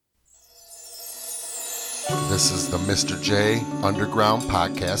This is the Mr. J Underground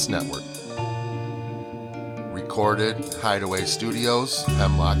Podcast Network. Recorded Hideaway Studios,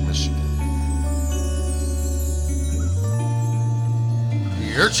 Hemlock, Michigan.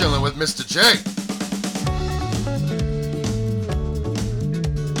 You're chilling with Mr. J.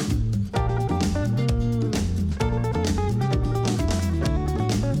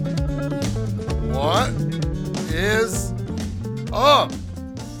 What is up?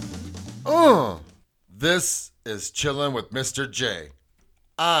 This is Chillin with Mr. J.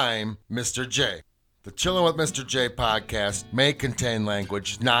 I'm Mr. J. The Chillin with Mr. J podcast may contain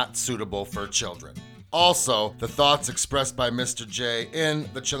language not suitable for children. Also, the thoughts expressed by Mr. J in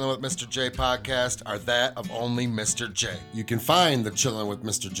the Chillin' with Mr. J podcast are that of only Mr. J. You can find the Chillin' with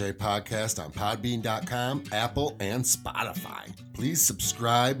Mr. J podcast on Podbean.com, Apple, and Spotify. Please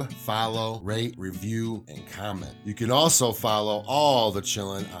subscribe, follow, rate, review, and comment. You can also follow all the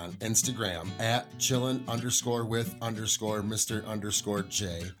Chillin' on Instagram at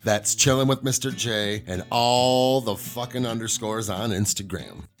Chillin_with_Mr_J. That's Chillin' with Mr. J and all the fucking underscores on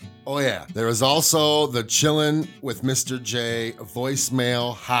Instagram. Oh yeah, there is also the Chillin' with Mr. J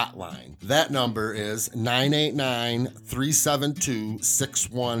voicemail hotline. That number is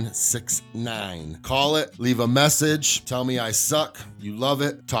 989-372-6169. Call it, leave a message, tell me I suck, you love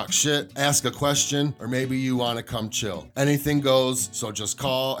it, talk shit, ask a question, or maybe you want to come chill. Anything goes, so just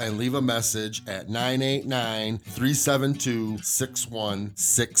call and leave a message at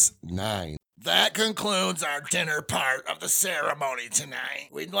 989-372-6169. That concludes our dinner part of the ceremony tonight.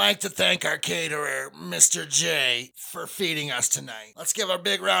 We'd like to thank our caterer, Mr. J, for feeding us tonight. Let's give a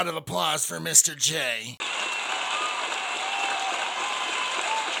big round of applause for Mr. J.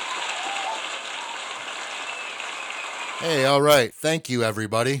 Hey, all right. Thank you,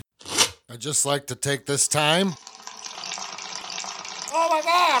 everybody. I'd just like to take this time. Oh my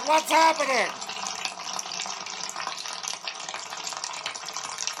God, what's happening?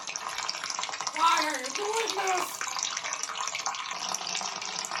 Why are you doing this?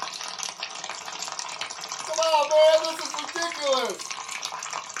 Come on, man, this is ridiculous.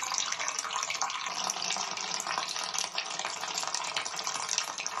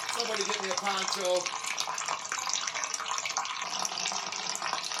 Somebody get me a poncho.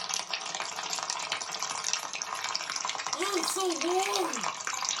 Oh, it's so warm.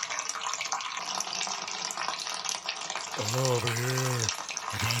 Oh, over here.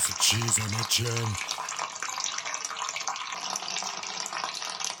 I got some cheese on my chin.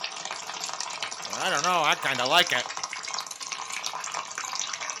 I don't know. I kind of like it.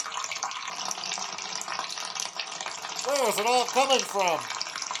 Where is it all coming from?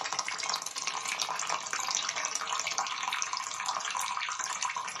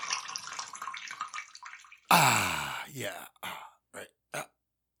 Yeah. Right.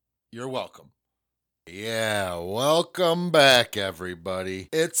 You're welcome. Yeah, welcome back, everybody.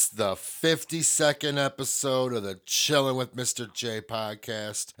 It's the 52nd episode of the Chillin' with Mr. J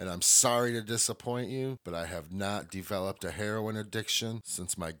podcast, and I'm sorry to disappoint you, but I have not developed a heroin addiction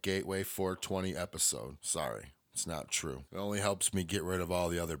since my Gateway 420 episode. Sorry, it's not true. It only helps me get rid of all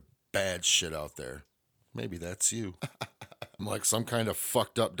the other bad shit out there. Maybe that's you. I'm like some kind of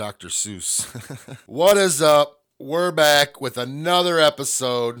fucked up Dr. Seuss. What is up? We're back with another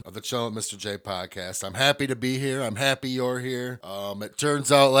episode of the Chillin' with Mr. J podcast. I'm happy to be here. I'm happy you're here. It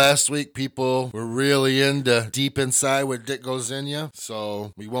turns out last week people were really into Deep Inside Where Dick Goes In Ya.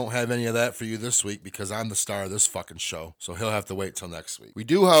 So we won't have any of that for you this week because I'm the star of this fucking show. So he'll have to wait till next week. We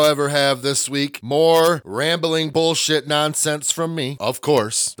do, however, have this week more rambling bullshit nonsense from me. Of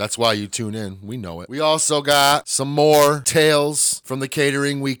course, that's why you tune in. We know it. We also got some more tales from the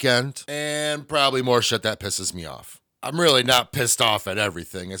catering weekend and probably more shit that pisses me off. I'm really not pissed off at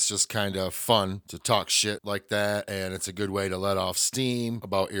everything. It's just kind of fun to talk shit like that, and it's a good way to let off steam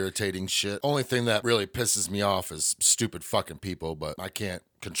about irritating shit. Only thing that really pisses me off is stupid fucking people, but I can't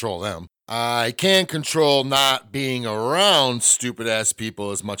control them. I can control not being around stupid-ass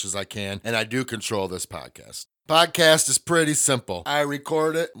people as much as I can, and I do control this podcast. Podcast is pretty simple. I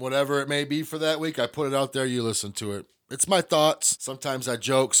record it, whatever it may be for that week. I put it out there, you listen to it. It's my thoughts. Sometimes I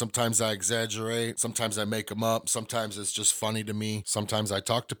joke, sometimes I exaggerate, sometimes I make them up, sometimes it's just funny to me, sometimes I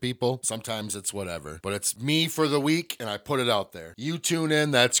talk to people, sometimes it's whatever. But it's me for the week, and I put it out there. You tune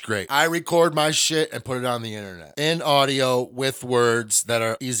in, that's great. I record my shit and put it on the internet. In audio with words that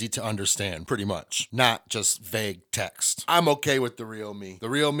are easy to understand, pretty much. Not just vague text. I'm okay with the real me. The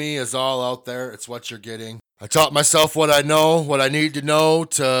real me is all out there. It's what you're getting. I taught myself what I know, what I need to know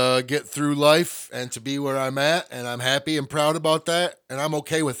to get through life and to be where I'm at, and I'm happy and proud about that, and I'm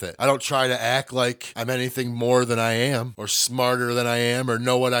okay with it. I don't try to act like I'm anything more than I am, or smarter than I am, or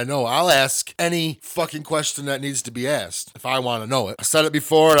know what I know. I'll ask any fucking question that needs to be asked if I want to know it. I said it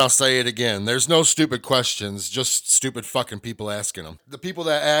before and I'll say it again. There's no stupid questions, just stupid fucking people asking them. The people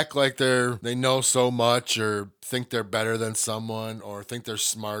that act like they know so much or think they're better than someone or think they're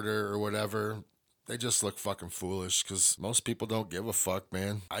smarter or whatever, they just look fucking foolish because most people don't give a fuck,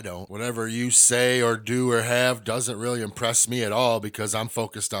 man. I don't. Whatever you say or do or have doesn't really impress me at all because I'm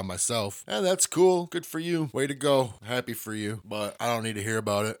focused on myself. And that's cool. Good for you. Way to go. Happy for you. But I don't need to hear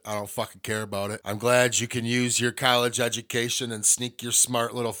about it. I don't fucking care about it. I'm glad you can use your college education and sneak your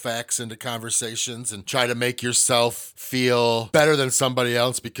smart little facts into conversations and try to make yourself feel better than somebody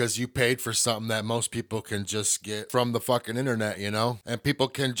else because you paid for something that most people can just get from the fucking internet, you know? And people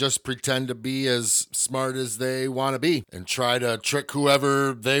can just pretend to be as smart as they want to be and try to trick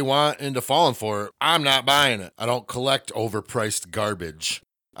whoever they want into falling for it. I'm not buying it. I don't collect overpriced garbage.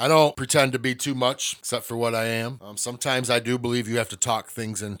 I don't pretend to be too much, except for what I am. Sometimes I do believe you have to talk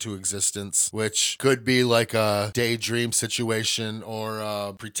things into existence, which could be like a daydream situation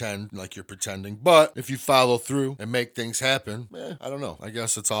or pretend like you're pretending. But if you follow through and make things happen, I don't know. I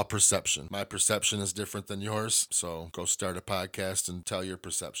guess it's all perception. My perception is different than yours, so go start a podcast and tell your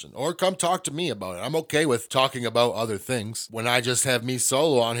perception. Or come talk to me about it. I'm okay with talking about other things. When I just have me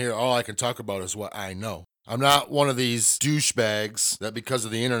solo on here, all I can talk about is what I know. I'm not one of these douchebags that because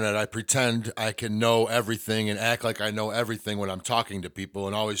of the internet I pretend I can know everything and act like I know everything when I'm talking to people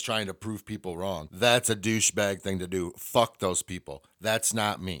and always trying to prove people wrong. That's a douchebag thing to do. Fuck those people. That's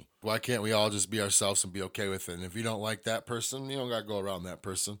not me. Why can't we all just be ourselves and be okay with it? And if you don't like that person, you don't gotta go around that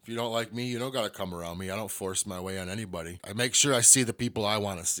person. If you don't like me, you don't gotta come around me. I don't force my way on anybody. I make sure I see the people I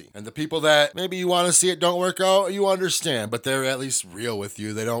want to see. And the people that maybe you want to see it don't work out, you understand, but they're at least real with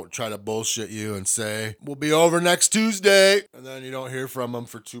you. They don't try to bullshit you and say, we'll be over next Tuesday. And then you don't hear from them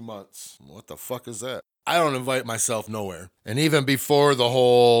for 2 months. What the fuck is that? I don't invite myself nowhere. And even before the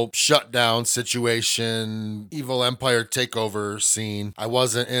whole shutdown situation, evil empire takeover scene, I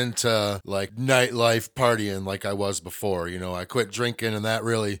wasn't into like nightlife partying like I was before. You know, I quit drinking and that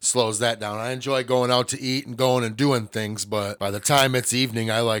really slows that down. I enjoy going out to eat and going and doing things, but by the time it's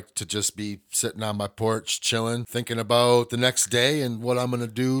evening, I like to just be sitting on my porch, chilling, thinking about the next day and what I'm gonna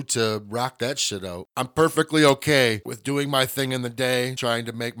do to rock that shit out. I'm perfectly okay with doing my thing in the day, trying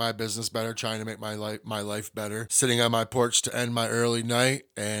to make my business better, trying to make my life better, sitting on my porch to end my early night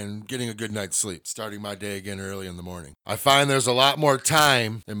and getting a good night's sleep, starting my day again early in the morning. I find there's a lot more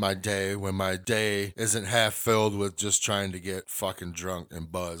time in my day when my day isn't half filled with just trying to get fucking drunk and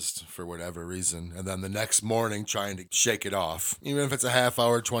buzzed for whatever reason, and then the next morning trying to shake it off. Even if it's a half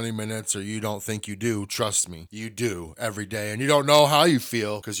hour, 20 minutes, or you don't think you do, trust me, you do every day, and you don't know how you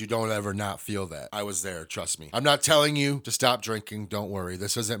feel because you don't ever not feel that. I was there, trust me. I'm not telling you to stop drinking, don't worry.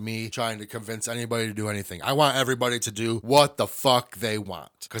 This isn't me trying to convince anybody to do anything. I want everybody to do what the fuck they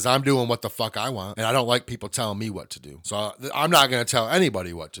want because I'm doing what the fuck I want and I don't like people telling me what to do. So I'm not going to tell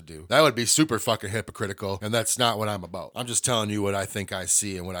anybody what to do. That would be super fucking hypocritical and that's not what I'm about. I'm just telling you what I think I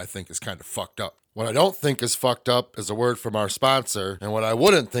see and what I think is kind of fucked up. What I don't think is fucked up is a word from our sponsor, and what I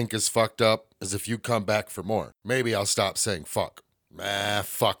wouldn't think is fucked up is if you come back for more. Maybe I'll stop saying fuck.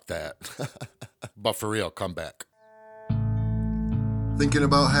 Fuck that. But for real, come back. Thinking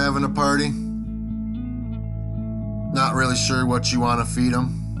about having a party? Not really sure what you want to feed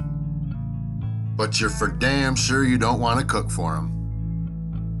them? But you're for damn sure you don't want to cook for them.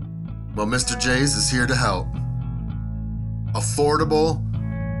 Well, Mr. J's is here to help. Affordable,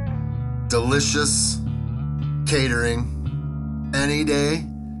 delicious catering any day,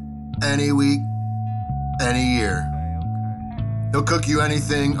 any week, any year. He'll cook you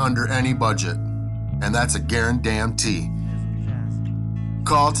anything under any budget, and that's a guarantee.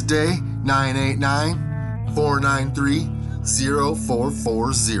 Call today,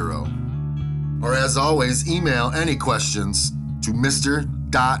 989-493-0440. Or as always, email any questions to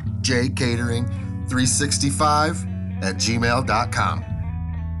mr.jcatering365@gmail.com.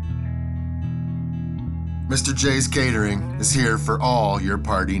 Mr. J's Catering is here for all your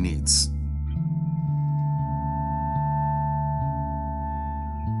party needs.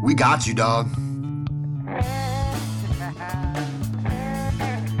 We got you, dog.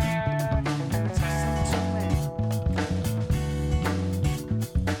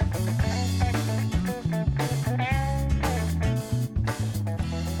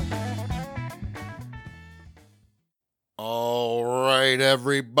 All right,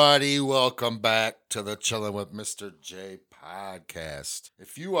 everybody, welcome back to the Chillin with Mr. J podcast.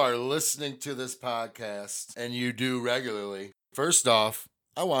 If you are listening to this podcast, and you do regularly, first off,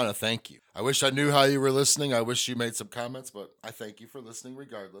 I want to thank you. I wish I knew how you were listening. I wish you made some comments, but I thank you for listening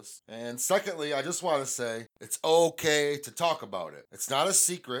regardless. And secondly, I just want to say it's okay to talk about it. It's not a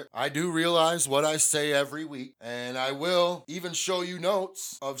secret. I do realize what I say every week, and I will even show you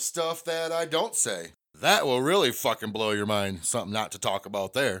notes of stuff that I don't say. That will really fucking blow your mind. Something not to talk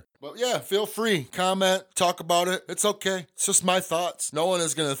about there. But yeah, feel free. Comment, talk about it. It's okay. It's just my thoughts. No one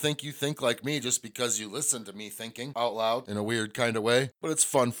is going to think you think like me just because you listen to me thinking out loud in a weird kind of way. But it's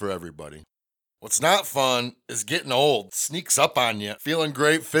fun for everybody. What's not fun is getting old. Sneaks up on you. Feeling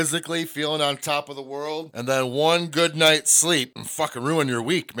great physically, feeling on top of the world, and then one good night's sleep and fucking ruin your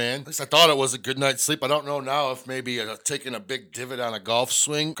week, man. At least I thought it was a good night's sleep. I don't know now if maybe taking a big divot on a golf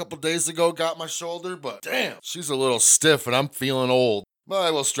swing a couple days ago got my shoulder, but damn, she's a little stiff and I'm feeling old. But I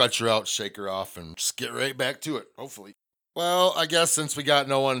will stretch her out, shake her off, and just get right back to it, hopefully. Well, I guess since we got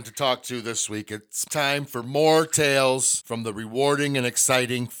no one to talk to this week, it's time for more tales from the rewarding and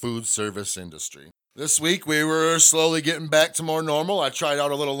exciting food service industry. This week, we were slowly getting back to more normal. I tried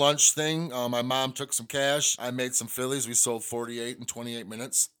out a little lunch thing. My mom took some cash. I made some Phillies. We sold 48 in 28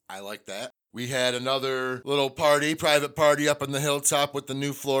 minutes. I like that. We had another little party, private party up on the hilltop with the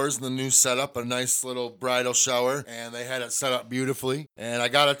new floors and the new setup, a nice little bridal shower, and they had it set up beautifully. And I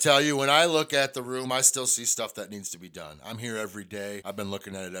gotta tell you, when I look at the room, I still see stuff that needs to be done. I'm here every day. I've been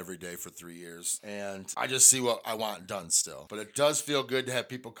looking at it every day for 3 years, and I just see what I want done still. But it does feel good to have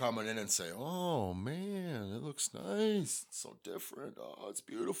people coming in and say, oh man, it looks nice. It's so different. Oh, it's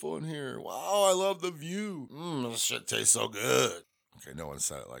beautiful in here. Wow, I love the view. This shit tastes so good. Okay, no one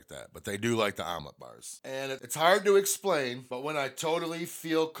said it like that, but they do like the omelet bars. And it's hard to explain, but when I totally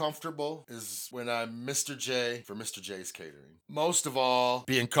feel comfortable is when I'm Mr. J for Mr. J's Catering. Most of all,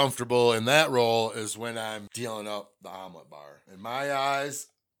 being comfortable in that role is when I'm dealing up the omelet bar. In my eyes,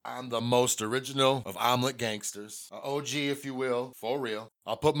 I'm the most original of omelet gangsters. A OG, if you will, for real.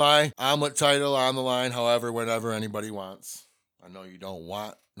 I'll put my omelet title on the line however, whenever anybody wants. I know you don't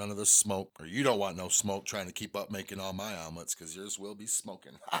want none of the smoke, or you don't want no smoke trying to keep up making all my omelets, because yours will be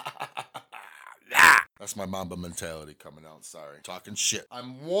smoking. That's my Mamba mentality coming out, sorry. Talking shit.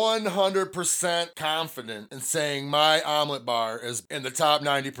 I'm 100% confident in saying my omelet bar is in the top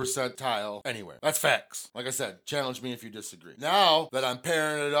 90 percentile anywhere. That's facts. Like I said, challenge me if you disagree. Now that I'm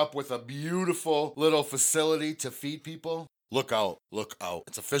pairing it up with a beautiful little facility to feed people, look out, look out.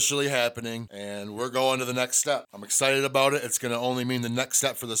 It's officially happening, and we're going to the next step. I'm excited about it. It's going to only mean the next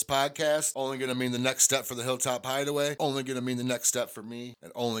step for this podcast, only going to mean the next step for the Hilltop Hideaway, only going to mean the next step for me,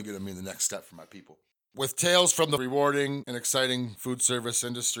 and only going to mean the next step for my people. With tales from the rewarding and exciting food service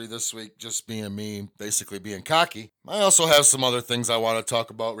industry this week, just being me, basically being cocky, I also have some other things I want to talk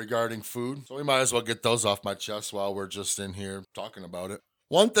about regarding food, so we might as well get those off my chest while we're just in here talking about it.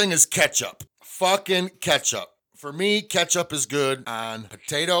 One thing is ketchup. Fucking ketchup. For me, ketchup is good on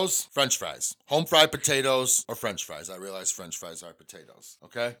potatoes, french fries, home fried potatoes, or french fries. I realize french fries are potatoes,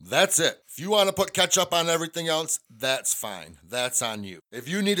 okay? That's it. If you want to put ketchup on everything else, that's fine. That's on you. If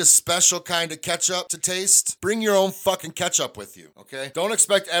you need a special kind of ketchup to taste, bring your own fucking ketchup with you, okay? Don't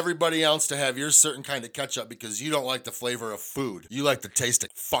expect everybody else to have your certain kind of ketchup because you don't like the flavor of food. You like the taste of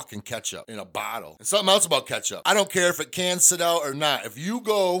fucking ketchup in a bottle. And something else about ketchup. I don't care if it can sit out or not. If you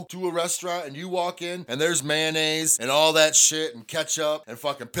go to a restaurant and you walk in and there's mayonnaise and all that shit and ketchup and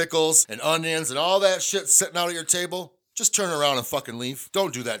fucking pickles and onions and all that shit sitting out at your table, just turn around and fucking leave.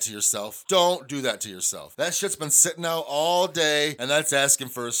 Don't do that to yourself. Don't do that to yourself. That shit's been sitting out all day, and that's asking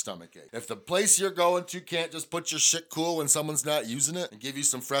for a stomachache. If the place you're going to can't just put your shit cool when someone's not using it and give you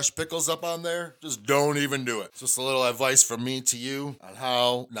some fresh pickles up on there, just don't even do it. It's just a little advice from me to you on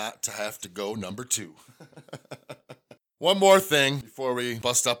how not to have to go number 2. One more thing before we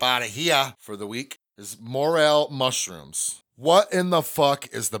bust up out of here for the week is morel mushrooms. What in the fuck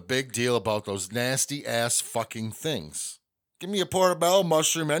is the big deal about those nasty ass fucking things? Give me a portobello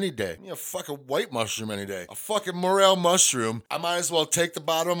mushroom any day. Give me a fucking white mushroom any day. A fucking morel mushroom, I might as well take the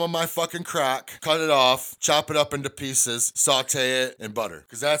bottom of my fucking crock, cut it off, chop it up into pieces, saute it in butter.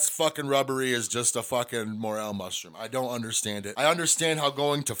 Because that's fucking rubbery as just a fucking morel mushroom. I don't understand it. I understand how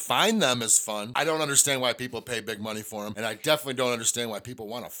going to find them is fun. I don't understand why people pay big money for them. And I definitely don't understand why people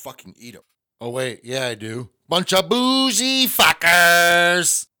want to fucking eat them. Oh wait, yeah I do. Bunch of bougie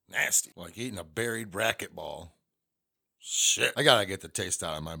fuckers. Nasty. Like eating a buried racquetball. Shit. I gotta get the taste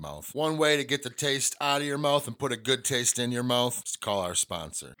out of my mouth. One way to get the taste out of your mouth and put a good taste in your mouth is to call our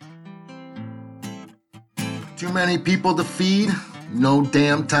sponsor. Too many people to feed? No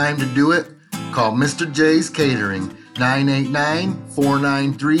damn time to do it? Call Mr. J's Catering.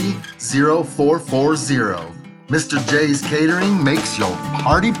 989-493-0440. Mr. J's Catering makes your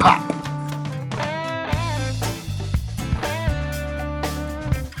party pop.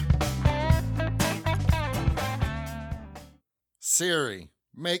 Siri,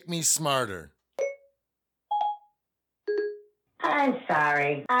 make me smarter. I'm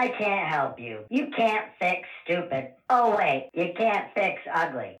sorry, I can't help you. You can't fix stupid. Oh wait, you can't fix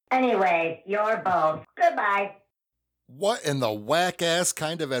ugly. Anyway, you're both. Goodbye. What in the whack-ass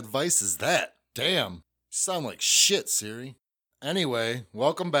kind of advice is that? Damn, you sound like shit, Siri. Anyway,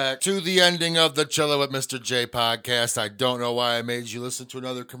 welcome back to the ending of the Chillin with Mr. J podcast. I don't know why I made you listen to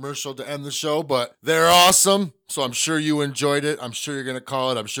another commercial to end the show, but they're awesome. So I'm sure you enjoyed it. I'm sure you're going to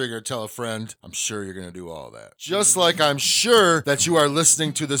call it. I'm sure you're going to tell a friend. I'm sure you're going to do all that. Just like I'm sure that you are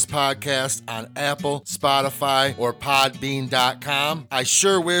listening to this podcast on Apple, Spotify, or Podbean.com. I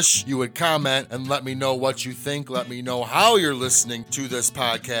sure wish you would comment and let me know what you think. Let me know how you're listening to this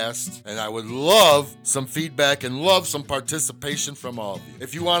podcast. And I would love some feedback and love some participation from all of you.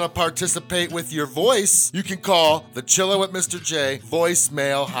 If you want to participate with your voice, you can call the Chillin with Mr. J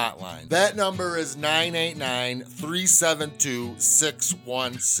voicemail hotline. That number is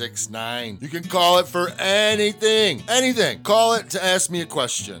 989-372-6169. You can call it for anything. Call it to ask me a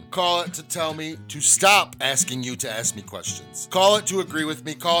question. Call it to tell me to stop asking you to ask me questions. Call it to agree with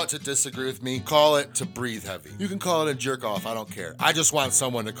me. Call it to disagree with me. Call it to breathe heavy. You can call it a jerk off. I don't care. I just want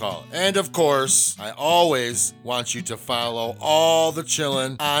someone to call it. And of course, I always want you to follow all the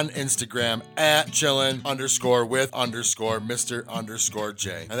Chillin on Instagram at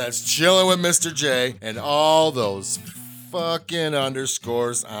Chillin_with_Mr_J. And that's Chillin with Mr. J and all those fucking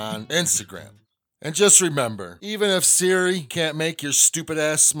underscores on Instagram. And just remember, even if Siri can't make your stupid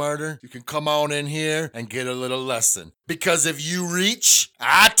ass smarter, you can come on in here and get a little lesson. Because if you reach,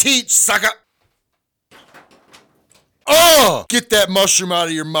 I teach, sucker! Oh! Get that mushroom out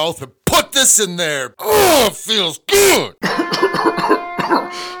of your mouth and put this in there! Oh, it feels good!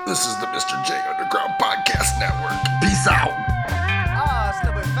 This is the Mr. J Underground Podcast Network. Peace out! Ah, it's a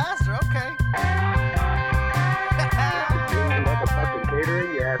little bit faster, okay. Motherfucking catering,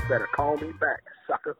 your ass better call me back.